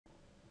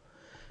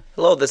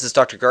Hello, this is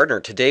Dr.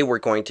 Gardner. Today we're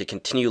going to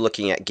continue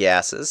looking at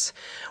gases.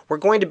 We're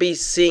going to be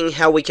seeing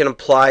how we can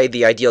apply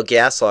the ideal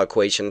gas law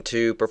equation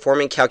to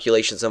performing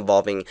calculations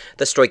involving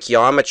the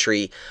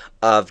stoichiometry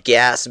of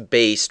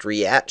gas-based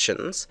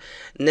reactions.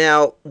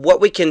 Now, what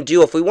we can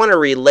do if we want to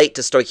relate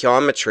to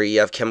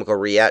stoichiometry of chemical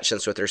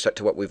reactions with respect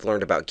to what we've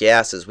learned about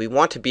gases, we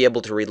want to be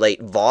able to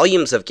relate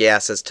volumes of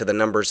gases to the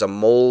numbers of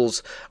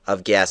moles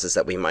of gases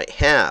that we might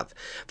have.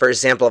 For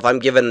example, if I'm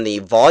given the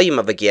volume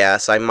of a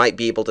gas, I might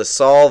be able to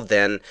solve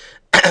then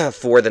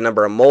for the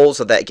number of moles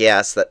of that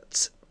gas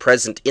that's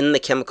present in the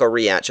chemical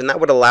reaction. That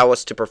would allow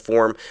us to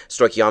perform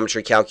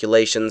stoichiometry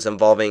calculations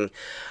involving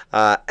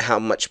how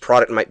much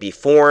product might be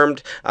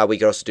formed. We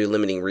could also do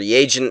limiting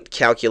reagent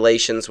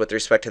calculations with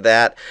respect to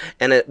that,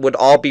 and it would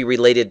all be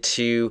related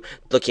to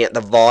looking at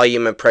the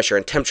volume and pressure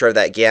and temperature of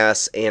that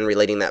gas and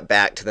relating that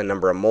back to the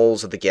number of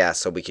moles of the gas,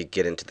 so we could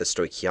get into the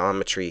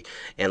stoichiometry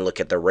and look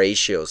at the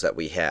ratios that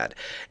we had.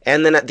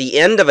 And then at the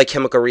end of a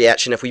chemical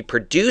reaction, if we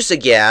produce a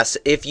gas,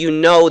 if you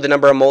know the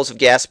number of moles of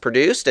gas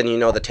produced and you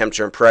know the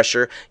temperature and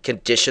pressure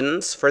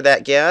conditions for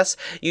that gas,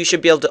 you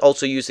should be able to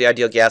also use the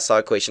ideal gas law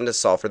equation to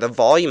solve for the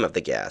volume of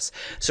the gas.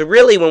 So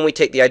really, when we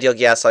take the ideal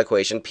gas law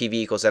equation, PV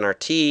equals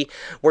nRT,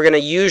 we're going to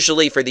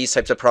usually, for these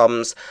types of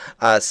problems,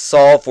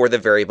 solve for the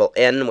variable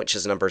n, which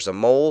is numbers of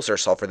moles, or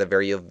solve for the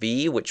variable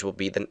v, which will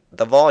be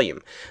the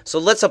volume. So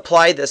let's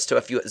apply this to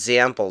a few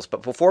examples.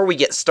 But before we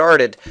get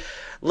started,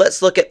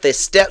 let's look at the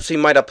steps we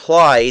might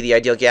apply the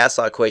ideal gas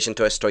law equation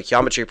to a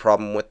stoichiometry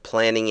problem with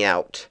planning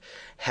out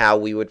how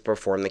we would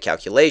perform the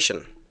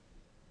calculation.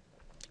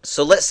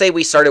 So let's say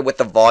we started with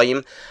the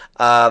volume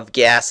of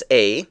gas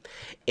A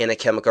in a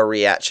chemical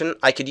reaction.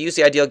 I could use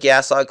the ideal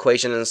gas law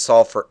equation and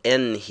solve for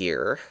N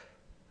here.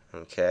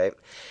 Okay.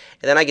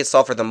 And then I can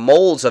solve for the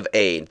moles of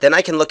A. Then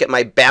I can look at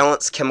my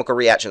balanced chemical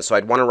reaction. So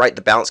I'd want to write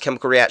the balanced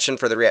chemical reaction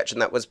for the reaction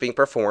that was being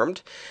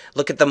performed.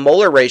 Look at the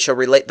molar ratio,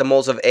 relate the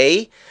moles of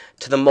A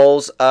to the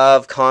moles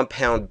of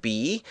compound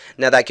B.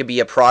 Now that could be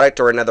a product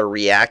or another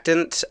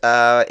reactant.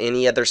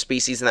 Any other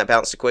species in that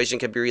balanced equation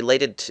could be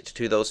related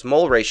to those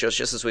mole ratios,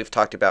 just as we've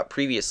talked about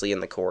previously in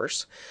the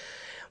course.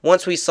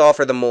 Once we solve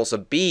for the moles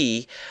of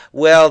B,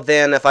 well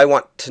then if I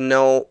want to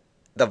know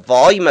the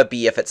volume of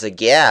B if it's a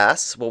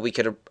gas, well, we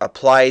could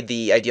apply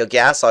the ideal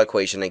gas law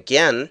equation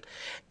again,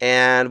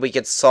 and we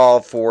could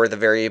solve for the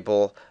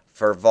variable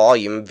for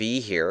volume V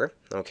here.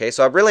 Okay,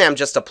 so I'm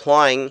just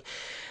applying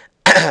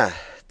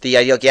the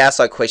ideal gas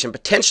law equation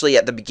potentially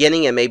at the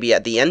beginning and maybe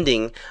at the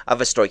ending of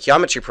a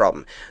stoichiometry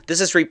problem.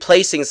 This is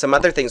replacing some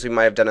other things we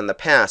might have done in the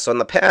past. So in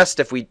the past,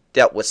 if we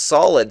dealt with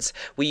solids,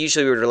 we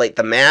usually would relate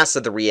the mass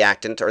of the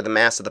reactant or the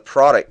mass of the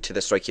product to the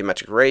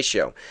stoichiometric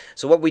ratio.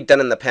 So what we'd done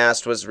in the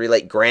past was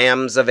relate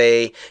grams of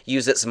A,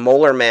 use its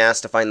molar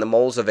mass to find the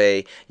moles of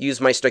A, use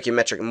my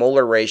stoichiometric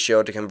molar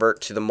ratio to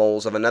convert to the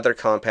moles of another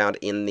compound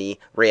in the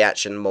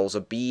reaction, moles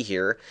of B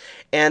here.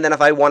 And then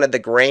if I wanted the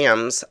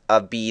grams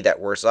of B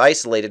that were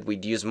isolated,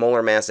 we'd use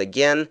molar mass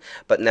again,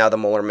 but now the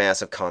molar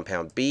mass of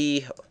compound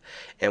B,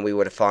 and we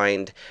would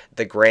find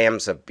the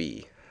grams of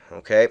B.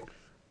 Okay,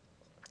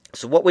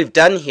 so what we've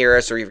done here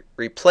is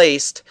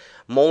replaced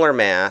molar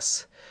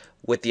mass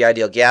with the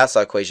ideal gas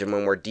law equation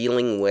when we're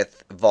dealing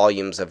with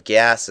volumes of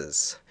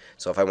gases.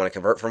 So if I want to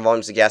convert from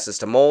volumes of gases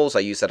to moles, I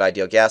use that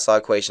ideal gas law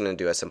equation and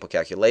do a simple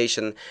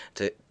calculation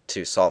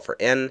to solve for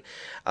N.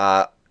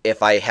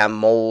 If I have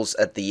moles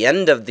at the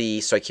end of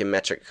the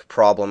stoichiometric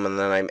problem and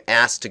then I'm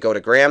asked to go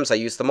to grams, I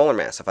use the molar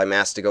mass. If I'm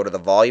asked to go to the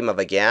volume of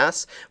a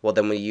gas, well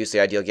then we use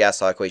the ideal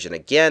gas law equation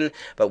again,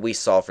 but we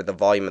solve for the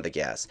volume of the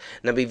gas.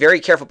 Now be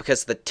very careful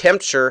because the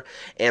temperature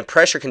and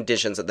pressure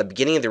conditions at the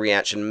beginning of the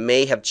reaction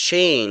may have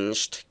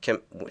changed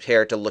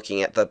compared to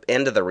looking at the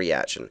end of the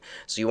reaction.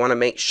 So you want to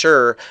make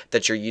sure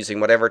that you're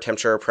using whatever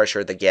temperature or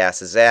pressure the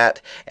gas is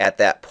at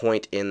that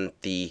point in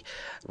the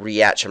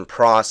reaction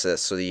process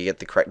so that you get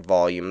the correct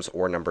volumes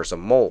or numbers of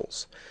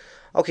moles.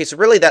 Okay, so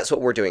really that's what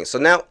we're doing. So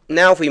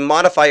now if we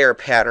modify our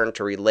pattern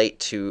to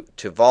relate to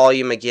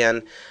volume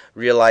again,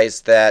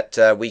 realize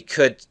that we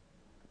could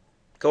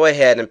go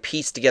ahead and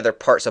piece together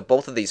parts of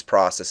both of these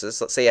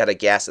processes. Let's say I had a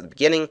gas at the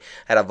beginning,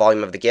 I had a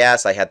volume of the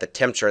gas, I had the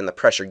temperature and the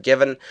pressure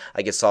given.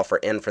 I could solve for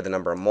N for the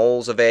number of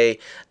moles of A.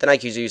 Then I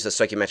could use the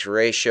stoichiometric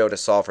ratio to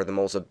solve for the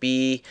moles of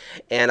B.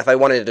 And if I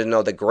wanted to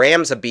know the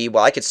grams of B,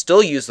 well, I could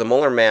still use the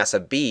molar mass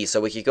of B.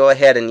 So we could go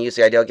ahead and use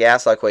the ideal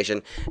gas law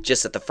equation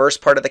just at the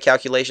first part of the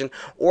calculation.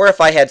 Or if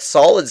I had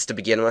solids to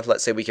begin with,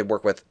 let's say we could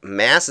work with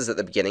masses at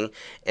the beginning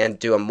and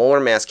do a molar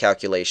mass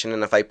calculation.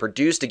 And if I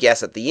produced a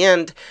gas at the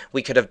end,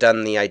 we could have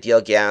done the ideal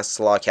gas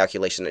law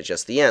calculation at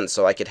just the end.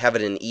 So I could have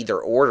it in either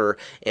order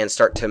and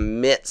start to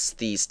mix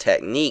these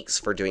techniques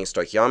for doing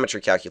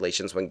stoichiometry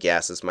calculations when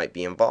gases might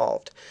be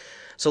involved.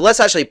 So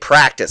let's actually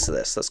practice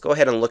this. Let's go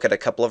ahead and look at a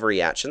couple of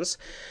reactions.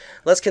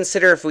 Let's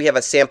consider if we have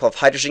a sample of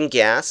hydrogen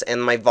gas,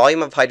 and my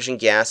volume of hydrogen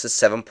gas is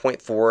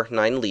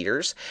 7.49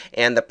 liters,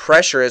 and the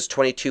pressure is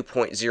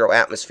 22.0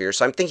 atmospheres.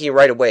 So I'm thinking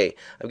right away,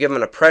 I'm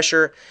given a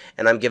pressure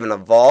and I'm given a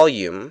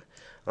volume.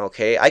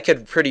 Okay, I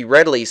could pretty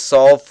readily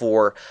solve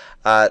for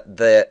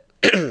the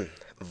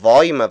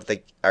volume of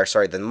the,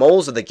 the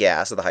moles of the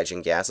gas, of the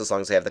hydrogen gas, as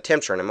long as I have the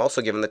temperature. And I'm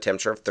also given the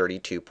temperature of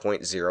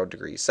 32.0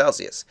 degrees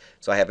Celsius.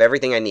 So I have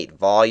everything I need: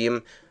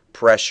 volume,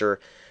 pressure,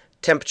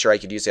 temperature. I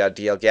could use the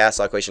ideal gas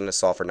law equation to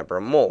solve for number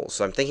of moles.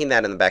 So I'm thinking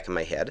that in the back of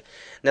my head.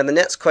 Now the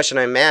next question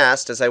I'm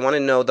asked is I want to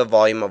know the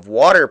volume of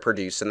water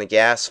produced in the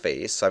gas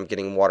phase. So I'm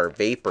getting water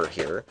vapor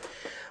here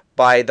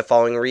by the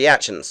following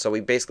reactions. So we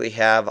basically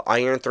have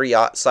iron 3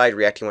 oxide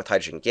reacting with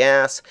hydrogen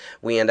gas.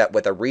 We end up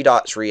with a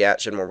redox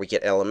reaction where we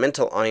get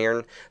elemental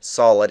iron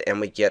solid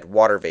and we get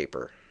water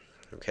vapor.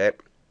 Okay.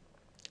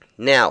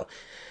 Now,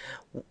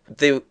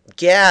 the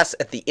gas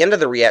at the end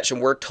of the reaction,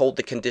 we're told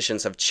the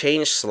conditions have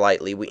changed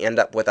slightly. We end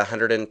up with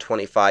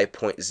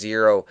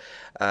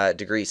 125.0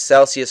 degrees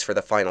Celsius for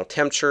the final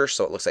temperature,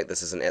 so it looks like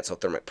this is an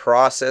exothermic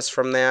process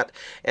from that.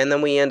 And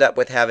then we end up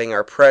with having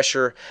our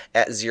pressure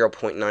at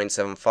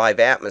 0.975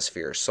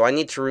 atmospheres. So I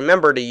need to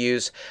remember to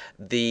use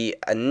the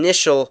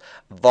initial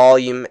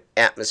volume,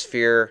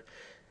 atmospheric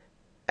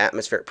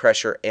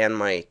pressure, and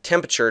my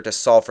temperature to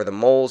solve for the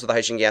moles of the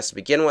hydrogen gas to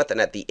begin with, and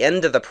at the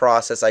end of the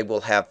process I will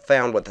have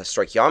found with the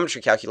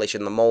stoichiometry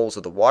calculation the moles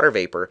of the water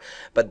vapor,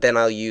 but then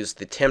I'll use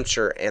the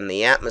temperature and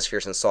the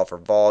atmospheres and solve for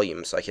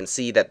volume. So I can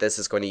see that this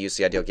is going to use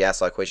the ideal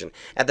gas law equation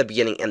at the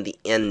beginning and the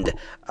end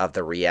of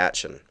the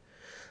reaction.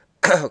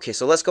 Okay,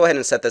 so let's go ahead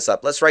and set this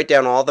up. Let's write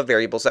down all the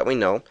variables that we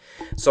know.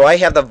 So I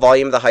have the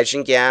volume of the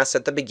hydrogen gas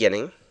at the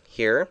beginning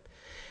here.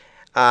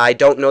 I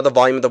don't know the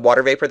volume of the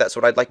water vapor. That's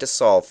what I'd like to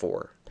solve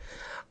for.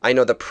 I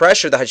know the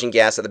pressure of the hydrogen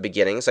gas at the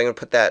beginning, so I'm going to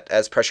put that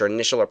as pressure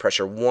initial, or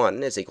pressure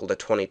 1 is equal to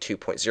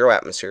 22.0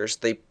 atmospheres.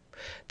 The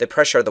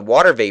pressure of the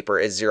water vapor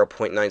is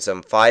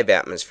 0.975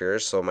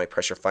 atmospheres, so my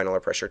pressure final, or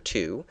pressure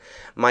 2.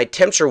 My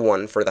temperature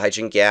 1 for the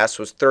hydrogen gas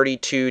was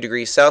 32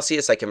 degrees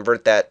Celsius. I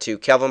convert that to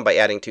Kelvin by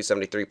adding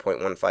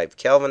 273.15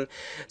 Kelvin.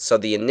 So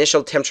the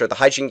initial temperature of the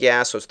hydrogen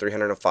gas was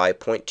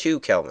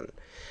 305.2 Kelvin.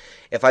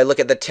 If I look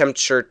at the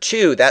temperature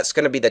 2, that's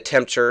going to be the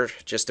temperature,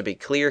 just to be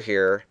clear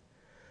here,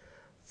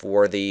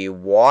 for the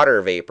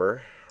water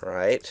vapor,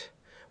 right?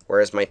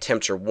 Whereas my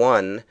temperature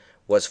 1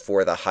 was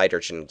for the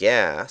hydrogen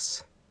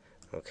gas.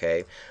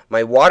 Okay,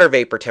 my water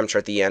vapor temperature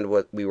at the end,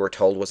 what we were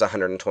told, was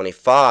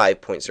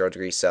 125.0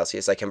 degrees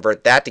Celsius. I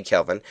convert that to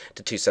Kelvin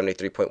to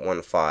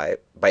 273.15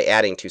 by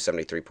adding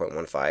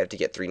 273.15 to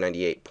get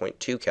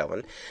 398.2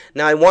 Kelvin.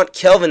 Now I want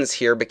kelvins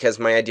here because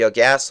my ideal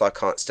gas law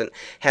constant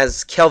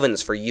has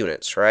kelvins for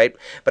units, right?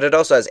 But it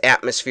also has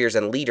atmospheres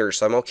and liters,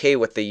 so I'm okay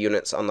with the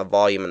units on the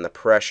volume and the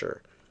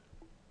pressure.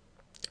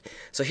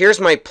 So here's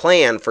my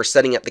plan for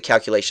setting up the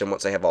calculation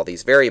once I have all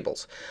these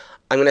variables.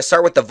 I'm going to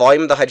start with the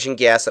volume of the hydrogen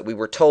gas that we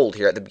were told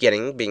here at the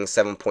beginning, being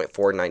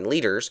 7.49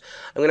 liters.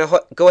 I'm going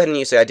to go ahead and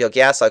use the ideal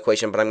gas law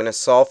equation, but I'm going to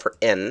solve for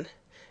N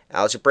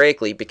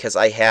algebraically because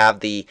I have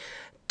the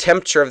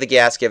temperature of the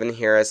gas given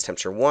here as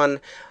temperature 1.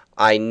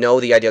 I know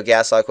the ideal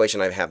gas law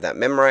equation. I have that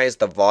memorized.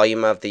 The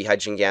volume of the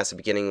hydrogen gas at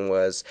the beginning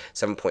was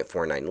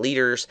 7.49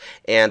 liters,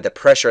 and the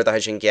pressure of the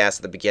hydrogen gas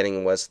at the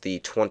beginning was the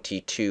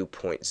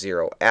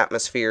 22.0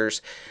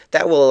 atmospheres.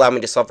 That will allow me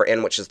to solve for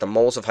N, which is the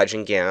moles of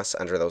hydrogen gas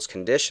under those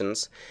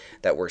conditions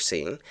that we're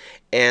seeing.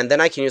 And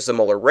then I can use the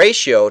molar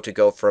ratio to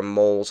go from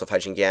moles of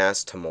hydrogen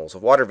gas to moles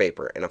of water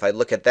vapor. And if I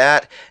look at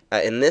that,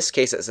 in this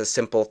case it's a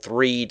simple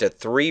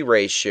 3:3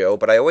 ratio,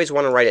 but I always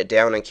want to write it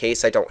down in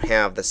case I don't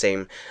have the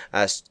same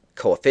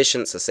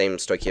coefficients, the same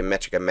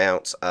stoichiometric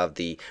amounts of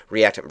the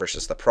reactant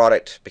versus the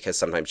product, because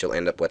sometimes you'll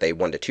end up with a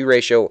 1:2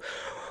 ratio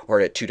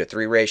or a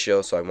 2:3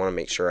 ratio, so I want to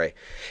make sure I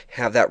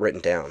have that written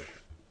down.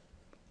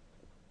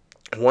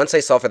 Once I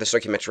solve for the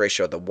stoichiometric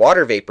ratio of the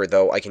water vapor,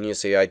 though, I can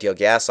use the ideal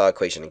gas law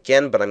equation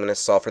again, but I'm going to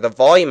solve for the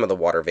volume of the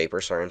water vapor,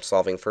 so I'm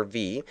solving for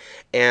V,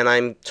 and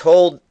I'm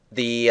told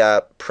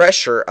the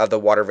pressure of the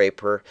water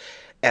vapor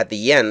at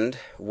the end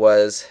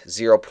was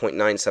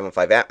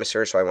 0.975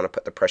 atmospheres, so I want to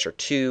put the pressure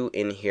 2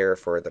 in here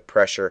for the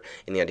pressure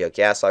in the ideal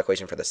gas law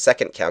equation for the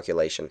second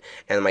calculation,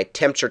 and my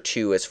temperature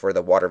 2 is for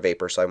the water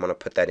vapor, so I want to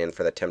put that in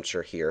for the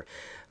temperature here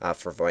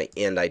for my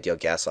end ideal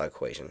gas law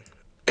equation.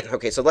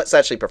 Okay, so let's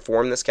actually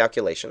perform this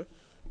calculation.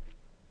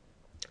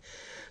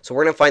 So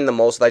we're going to find the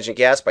moles of the hydrogen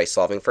gas by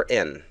solving for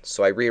N.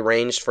 So I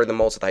rearranged for the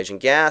moles of the hydrogen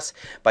gas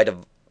by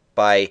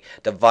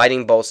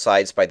dividing both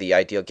sides by the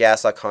ideal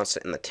gas law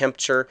constant and the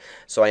temperature.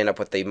 So I end up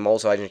with the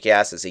moles of hydrogen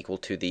gas is equal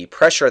to the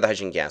pressure of the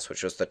hydrogen gas,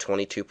 which was the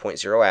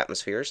 22.0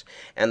 atmospheres,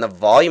 and the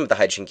volume of the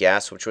hydrogen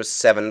gas, which was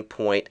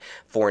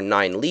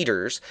 7.49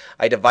 liters.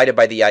 I divided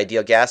by the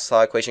ideal gas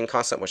law equation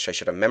constant, which I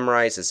should have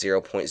memorized, is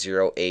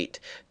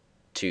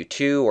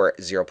 0.0822 or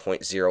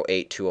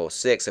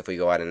 0.08206 if we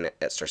go out an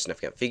extra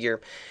significant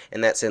figure,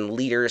 and that's in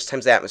liters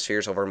times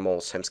atmospheres over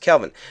moles times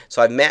Kelvin.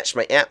 So I've matched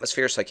my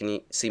atmosphere so I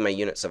can see my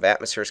units of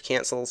atmospheres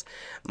cancels,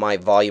 my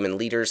volume in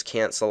liters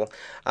cancel,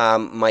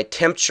 my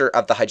temperature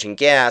of the hydrogen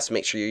gas,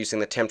 make sure you're using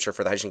the temperature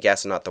for the hydrogen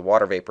gas and not the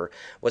water vapor,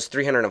 was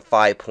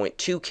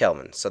 305.2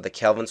 Kelvin, so the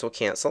kelvins will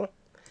cancel.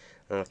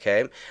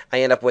 Okay,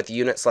 I end up with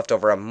units left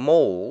over of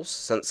moles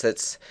since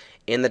it's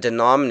in the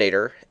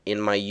denominator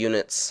in my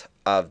units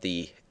of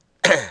the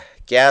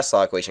gas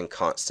law equation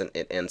constant,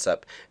 it ends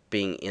up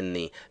being in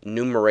the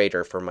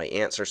numerator for my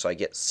answer, so I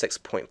get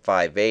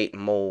 6.58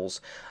 moles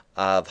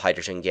of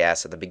hydrogen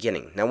gas at the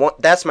beginning. Now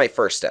that's my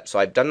first step. So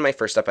I've done my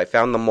first step. I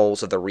found the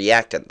moles of the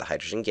reactant, the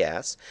hydrogen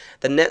gas.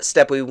 The next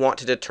step, we want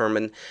to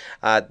determine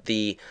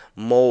the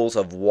moles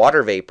of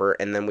water vapor,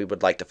 and then we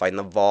would like to find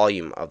the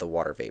volume of the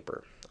water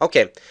vapor.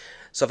 Okay,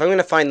 so if I'm going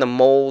to find the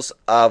moles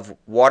of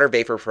water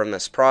vapor from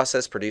this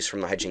process produced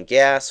from the hydrogen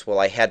gas, well,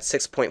 I had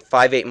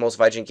 6.58 moles of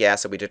hydrogen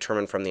gas that we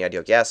determined from the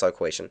ideal gas law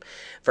equation.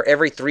 For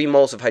every 3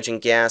 moles of hydrogen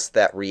gas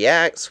that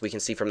reacts, we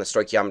can see from the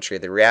stoichiometry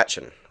of the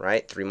reaction,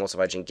 right? 3 moles of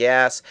hydrogen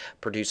gas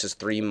produces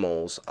 3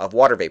 moles of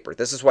water vapor.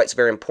 This is why it's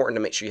very important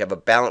to make sure you have a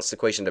balanced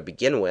equation to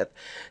begin with.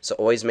 So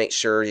always make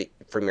sure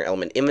from your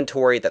element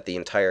inventory that the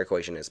entire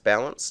equation is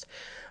balanced.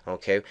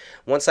 Okay,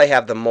 once I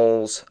have the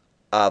moles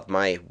of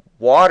my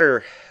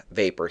water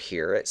vapor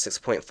here at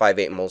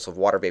 6.58 moles of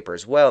water vapor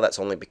as well, that's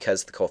only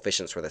because the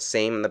coefficients were the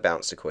same in the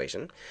balanced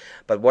equation.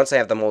 But once I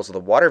have the moles of the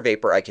water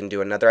vapor, I can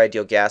do another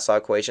ideal gas law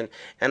equation,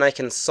 and I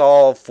can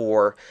solve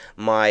for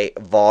my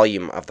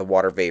volume of the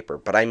water vapor.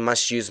 But I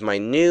must use my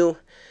new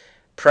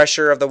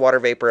pressure of the water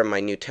vapor and my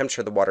new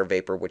temperature of the water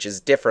vapor, which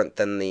is different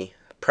than the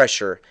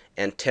pressure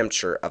and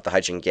temperature of the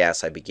hydrogen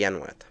gas I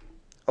began with.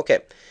 Okay.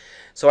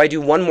 So I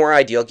do one more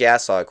ideal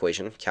gas law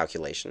equation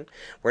calculation.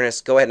 We're going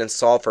to go ahead and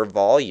solve for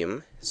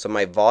volume. So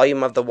my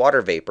volume of the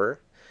water vapor,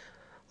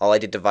 all I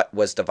did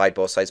was divide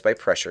both sides by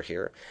pressure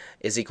here,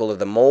 is equal to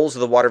the moles of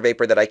the water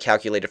vapor that I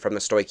calculated from the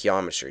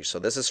stoichiometry. So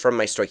this is from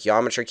my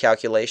stoichiometry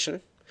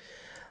calculation.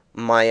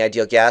 My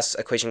ideal gas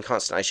equation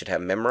constant I should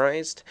have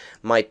memorized.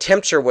 My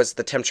temperature was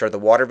the temperature of the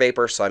water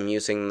vapor, so I'm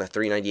using the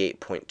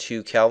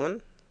 398.2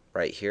 Kelvin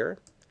right here.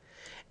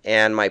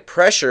 And my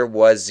pressure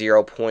was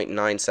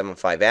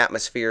 0.975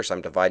 atmospheres, so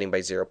I'm dividing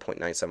by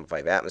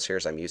 0.975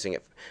 atmospheres. I'm using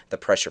the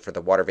pressure for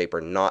the water vapor,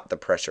 not the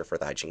pressure for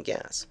the hydrogen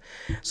gas.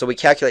 So we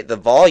calculate the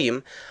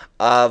volume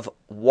of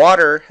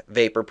water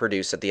vapor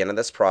produced at the end of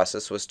this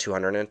process was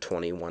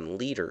 221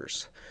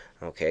 liters.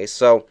 Okay,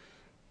 so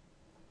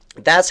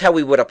that's how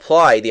we would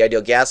apply the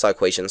ideal gas law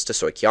equations to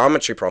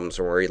stoichiometry problems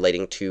when we're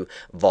relating to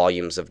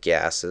volumes of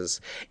gases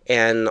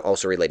and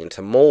also relating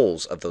to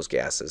moles of those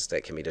gases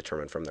that can be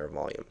determined from their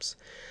volumes.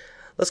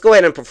 Let's go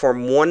ahead and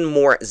perform one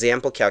more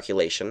example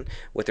calculation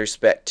with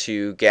respect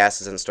to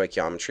gases and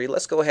stoichiometry.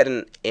 Let's go ahead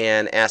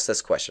and ask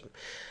this question.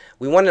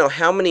 We want to know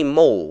how many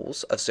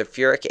moles of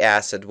sulfuric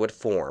acid would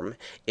form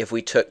if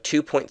we took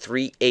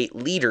 2.38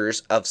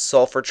 liters of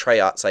sulfur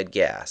trioxide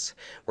gas.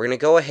 We're going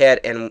to go ahead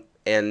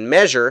and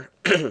measure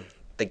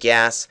the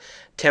gas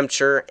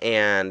temperature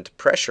and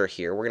pressure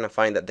here. We're going to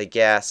find that the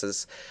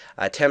gas's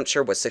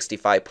temperature was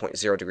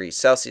 65.0 degrees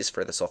Celsius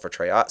for the sulfur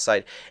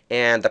trioxide,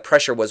 and the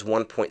pressure was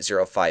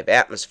 1.05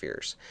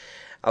 atmospheres.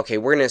 Okay,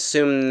 we're going to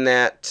assume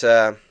that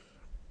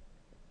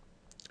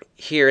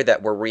here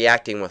that we're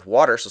reacting with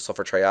water, so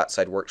sulfur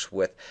trioxide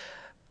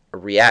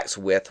reacts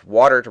with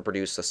water to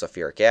produce the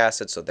sulfuric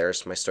acid. So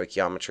there's my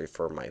stoichiometry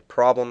for my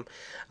problem.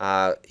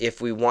 If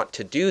we want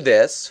to do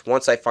this,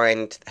 once I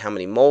find how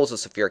many moles of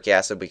sulfuric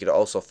acid, we could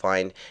also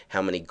find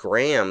how many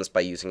grams by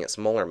using its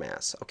molar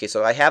mass. Okay,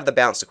 so I have the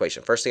balanced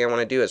equation. First thing I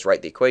want to do is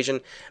write the equation,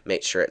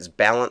 make sure it's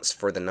balanced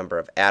for the number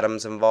of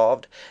atoms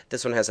involved.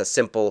 This one has a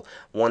simple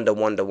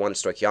 1-to-1-to-1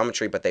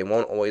 stoichiometry, but they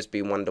won't always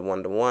be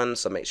 1-to-1-to-1,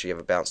 so make sure you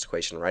have a balanced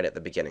equation right at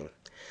the beginning.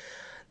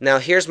 Now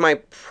here's my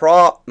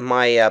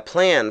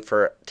plan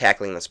for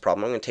tackling this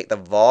problem. I'm going to take the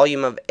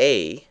volume of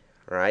A,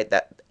 right?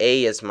 That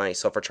A is my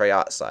sulfur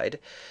trioxide.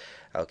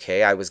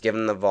 Okay, I was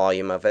given the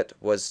volume of it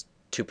was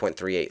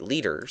 2.38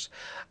 liters.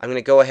 I'm going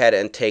to go ahead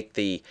and take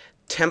the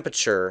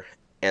temperature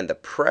and the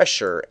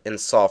pressure and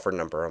solve for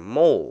number of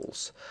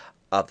moles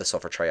of the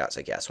sulfur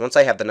trioxide gas. Once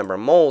I have the number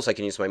of moles, I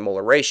can use my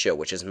molar ratio,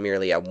 which is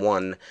merely a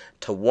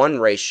 1-to-1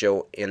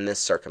 ratio in this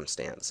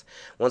circumstance.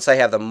 Once I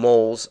have the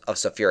moles of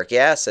sulfuric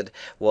acid,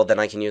 well, then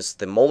I can use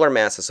the molar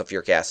mass of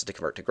sulfuric acid to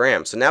convert to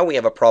grams. So now we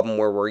have a problem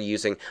where we're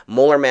using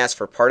molar mass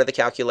for part of the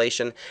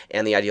calculation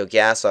and the ideal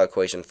gas law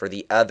equation for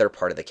the other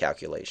part of the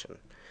calculation.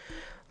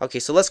 Okay,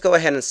 so let's go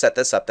ahead and set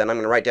this up then. I'm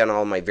going to write down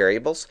all my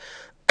variables.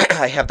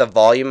 I have the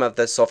volume of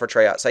the sulfur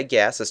trioxide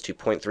gas as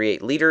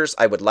 2.38 liters.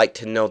 I would like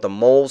to know the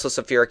moles of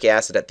sulfuric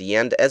acid at the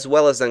end, as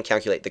well as then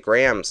calculate the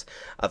grams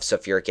of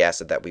sulfuric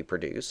acid that we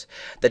produce.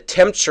 The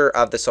temperature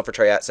of the sulfur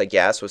trioxide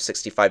gas was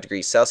 65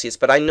 degrees Celsius,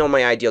 but I know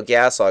my ideal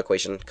gas law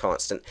equation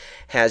constant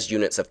has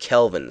units of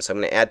Kelvin. So I'm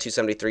going to add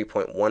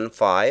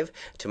 273.15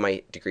 to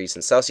my degrees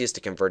in Celsius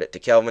to convert it to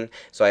Kelvin,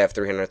 so I have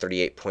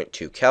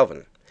 338.2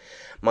 Kelvin.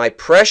 My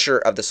pressure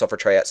of the sulfur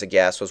trioxide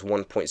gas was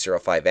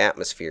 1.05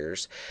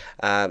 atmospheres.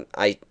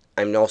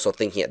 I'm also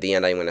thinking at the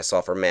end I'm going to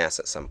solve for mass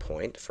at some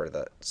point for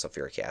the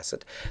sulfuric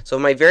acid. So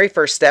my very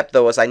first step,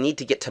 though, is I need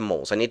to get to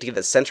moles. I need to get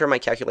the center of my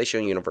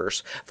calculation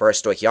universe for a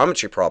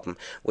stoichiometry problem,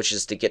 which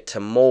is to get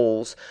to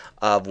moles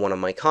of one of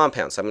my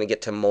compounds. So I'm going to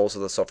get to moles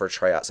of the sulfur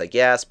trioxide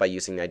gas by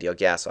using the ideal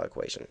gas law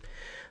equation.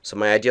 So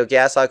my ideal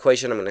gas law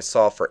equation, I'm going to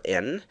solve for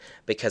N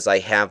because I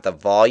have the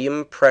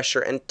volume,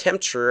 pressure, and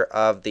temperature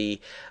of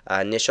the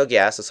initial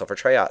gas, the sulfur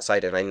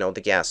trioxide, and I know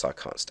the gas law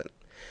constant.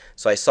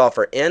 So I solve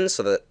for N,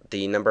 so that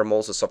the number of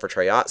moles of sulfur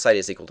trioxide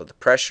is equal to the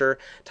pressure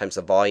times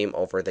the volume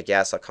over the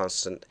gas law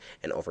constant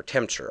and over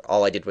temperature.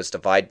 All I did was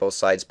divide both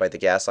sides by the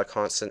gas law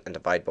constant and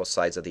divide both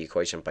sides of the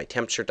equation by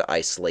temperature to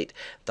isolate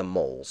the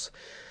moles,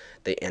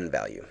 the N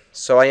value.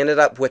 So I ended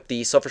up with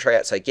the sulfur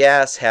trioxide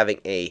gas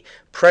having a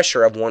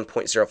pressure of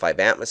 1.05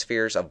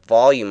 atmospheres, a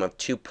volume of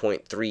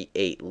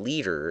 2.38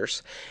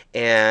 liters,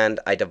 and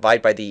I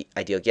divide by the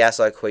ideal gas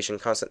law equation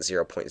constant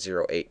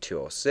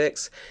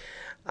 0.08206.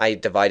 I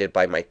divided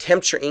by my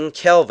temperature in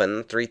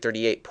Kelvin,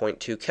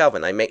 338.2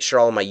 Kelvin. I make sure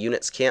all my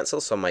units cancel,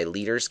 so my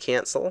liters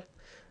cancel,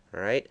 all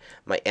right?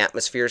 My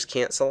atmospheres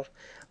cancel,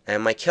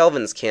 and my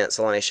kelvins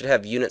cancel, and I should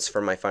have units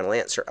for my final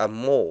answer of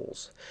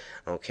moles.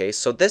 Okay,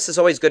 so this is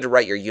always good to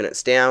write your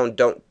units down.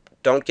 Don't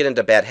get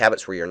into bad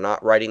habits where you're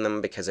not writing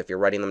them, because if you're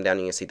writing them down,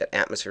 you can see that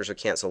atmospheres would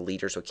cancel,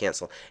 liters would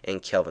cancel,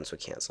 and kelvins would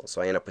cancel.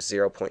 So I end up with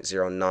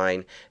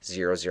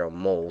 0.0900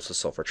 moles of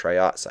sulfur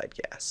trioxide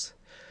gas.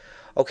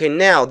 Okay,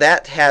 now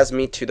that has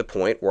me to the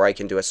point where I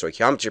can do a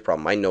stoichiometry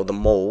problem. I know the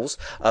moles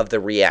of the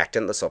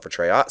reactant, the sulfur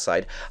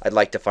trioxide. I'd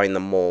like to find the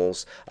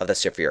moles of the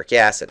sulfuric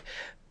acid.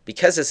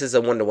 Because this is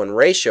a 1-to-1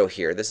 ratio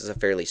here, this is a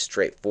fairly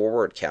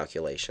straightforward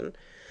calculation.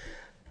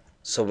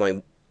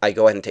 So I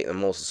go ahead and take the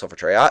moles of sulfur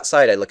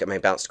trioxide. I look at my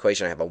balanced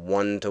equation. I have a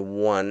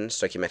 1-to-1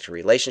 stoichiometric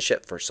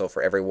relationship. So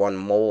for every 1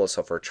 mole of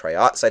sulfur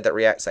trioxide that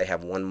reacts, I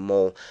have 1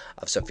 mole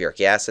of sulfuric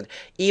acid.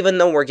 Even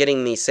though we're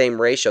getting the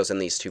same ratios in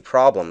these two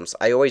problems,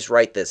 I always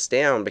write this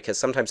down because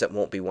sometimes it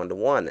won't be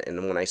 1-to-1.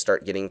 And when I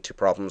start getting to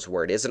problems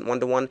where it isn't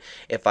 1-to-1,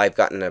 if I've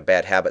gotten a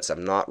bad habits of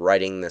not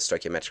writing the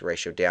stoichiometric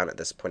ratio down at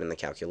this point in the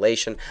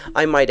calculation,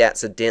 I might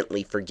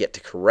accidentally forget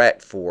to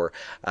correct for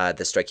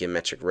the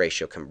stoichiometric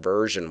ratio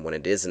conversion when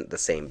it isn't the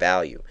same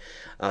value.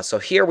 So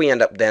here we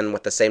end up then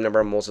with the same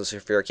number of moles of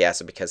sulfuric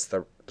acid because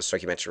the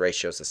stoichiometric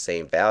ratio is the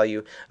same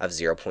value of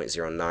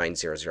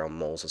 0.0900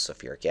 moles of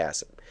sulfuric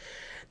acid.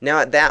 Now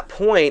at that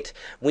point,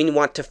 we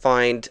want to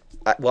find,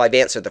 well, I've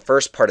answered the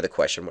first part of the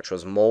question, which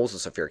was moles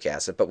of sulfuric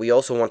acid, but we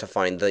also want to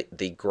find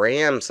the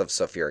grams of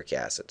sulfuric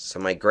acid. So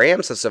my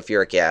grams of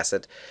sulfuric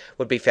acid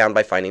would be found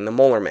by finding the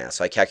molar mass.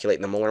 So I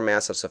calculate the molar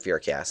mass of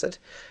sulfuric acid,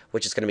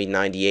 which is going to be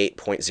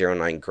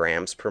 98.09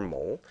 grams per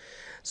mole.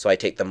 So I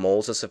take the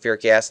moles of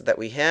sulfuric acid that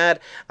we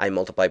had, I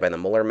multiply by the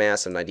molar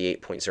mass of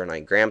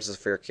 98.09 grams of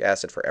sulfuric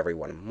acid for every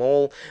 1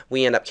 mole.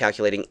 We end up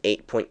calculating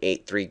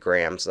 8.83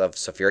 grams of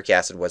sulfuric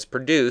acid was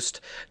produced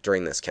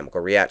during this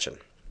chemical reaction.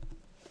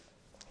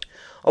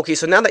 Okay,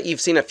 so now that you've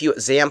seen a few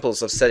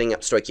examples of setting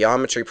up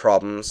stoichiometry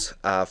problems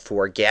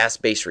for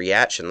gas-based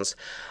reactions,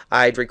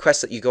 I'd request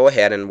that you go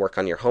ahead and work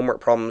on your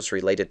homework problems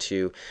related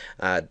to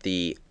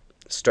the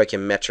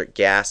stoichiometric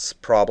gas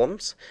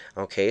problems.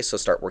 Okay, so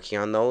start working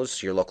on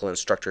those. Your local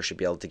instructor should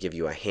be able to give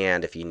you a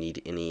hand if you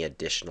need any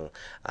additional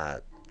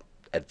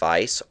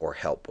advice or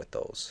help with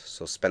those.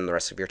 So spend the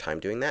rest of your time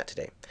doing that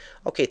today.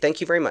 Okay, thank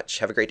you very much.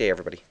 Have a great day,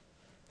 everybody.